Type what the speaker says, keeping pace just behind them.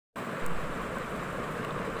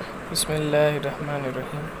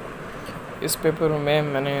बिस्मिल्लाहिर्रहमानिर्रहीम। इस पेपर में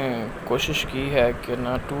मैंने कोशिश की है कि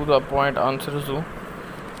ना टू द पॉइंट आंसर्स दूँ,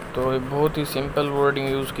 तो बहुत ही सिंपल वर्डिंग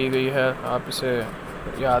यूज़ की गई है। आप इसे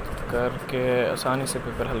याद करके आसानी से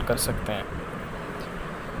पेपर हल कर सकते हैं।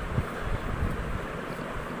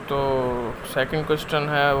 तो सेकंड क्वेश्चन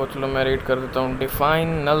है वो चलो मैं रीड कर देता हूँ। Define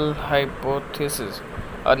null hypothesis.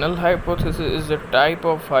 A null hypothesis is a type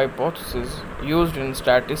of hypothesis used in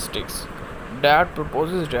statistics that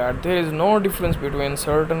proposes that there is no difference between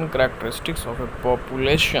certain characteristics of a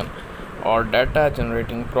population or data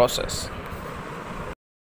generating process.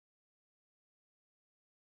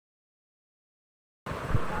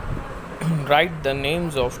 Write the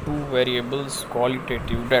names of two variables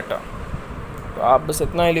qualitative data. तो आप बस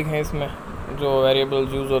इतना ही लिखें इसमें जो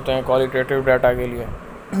variables use होते हैं qualitative data के लिए,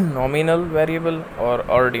 नॉमिनल वेरिएबल और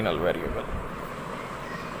ordinal variable.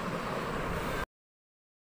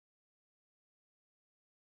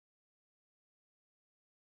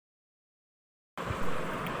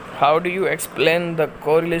 How do you explain the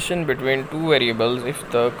correlation between two variables if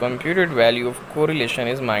the computed value of correlation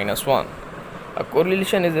is -1? A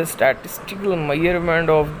correlation is a statistical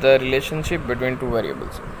measurement of the relationship between two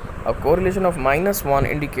variables. A correlation of -1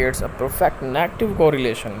 indicates a perfect negative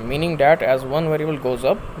correlation, meaning that as one variable goes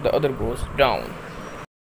up, the other goes down.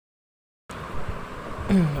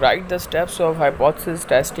 Write the steps of hypothesis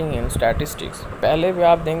testing in statistics. पहले भी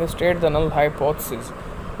आप देंगे state the null hypothesis,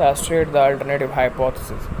 state the alternative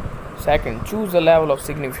hypothesis. Second, choose the level of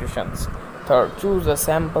significance. Third, choose the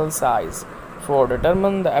sample size. 4.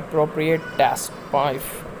 Determine the appropriate test. 5.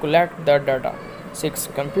 Collect the data. 6.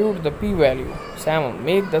 Compute the p-value. 7.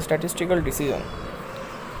 Make the statistical decision.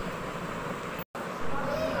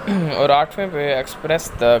 और 8वें पे express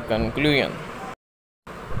the conclusion.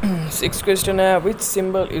 6th question है which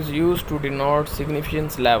symbol is used to denote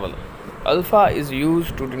significance level? Alpha is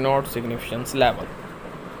used to denote significance level.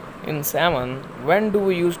 In 7, when do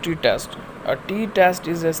we use t-test? A t-test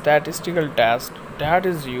is a statistical test that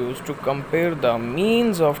is used to compare the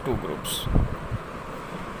means of two groups.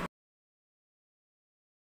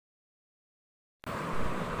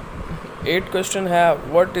 8th question है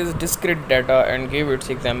what is discrete data and give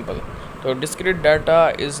its example. So discrete data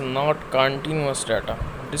is not continuous data.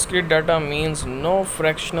 Discrete data means no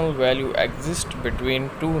fractional value exists between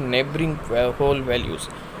two neighboring whole values.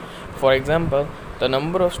 For example, the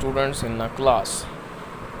number of students in a class.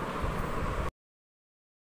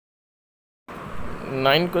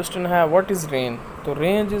 9th question है what is range? So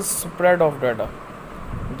range is spread of data.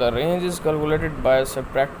 The range is calculated by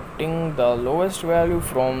subtracting the lowest value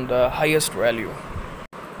from the highest value.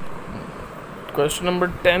 Question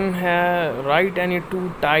number 10 है write any two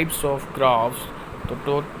types of graphs.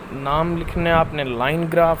 तो नाम लिखने आपने line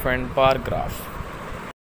graph and bar graph.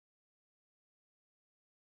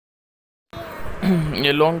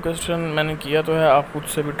 ये long question मैंने किया तो है, आप खुद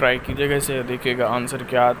से भी ट्राई कीजिएगा, इसे देखिएगा आंसर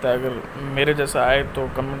क्या आता है। अगर मेरे जैसा आए तो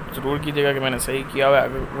कमेंट ज़रूर कीजिएगा कि मैंने सही किया हुआ है,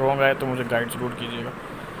 अगर रॉन्ग आए तो मुझे गाइड ज़रूर कीजिएगा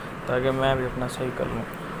ताकि मैं भी अपना सही कर लूँ।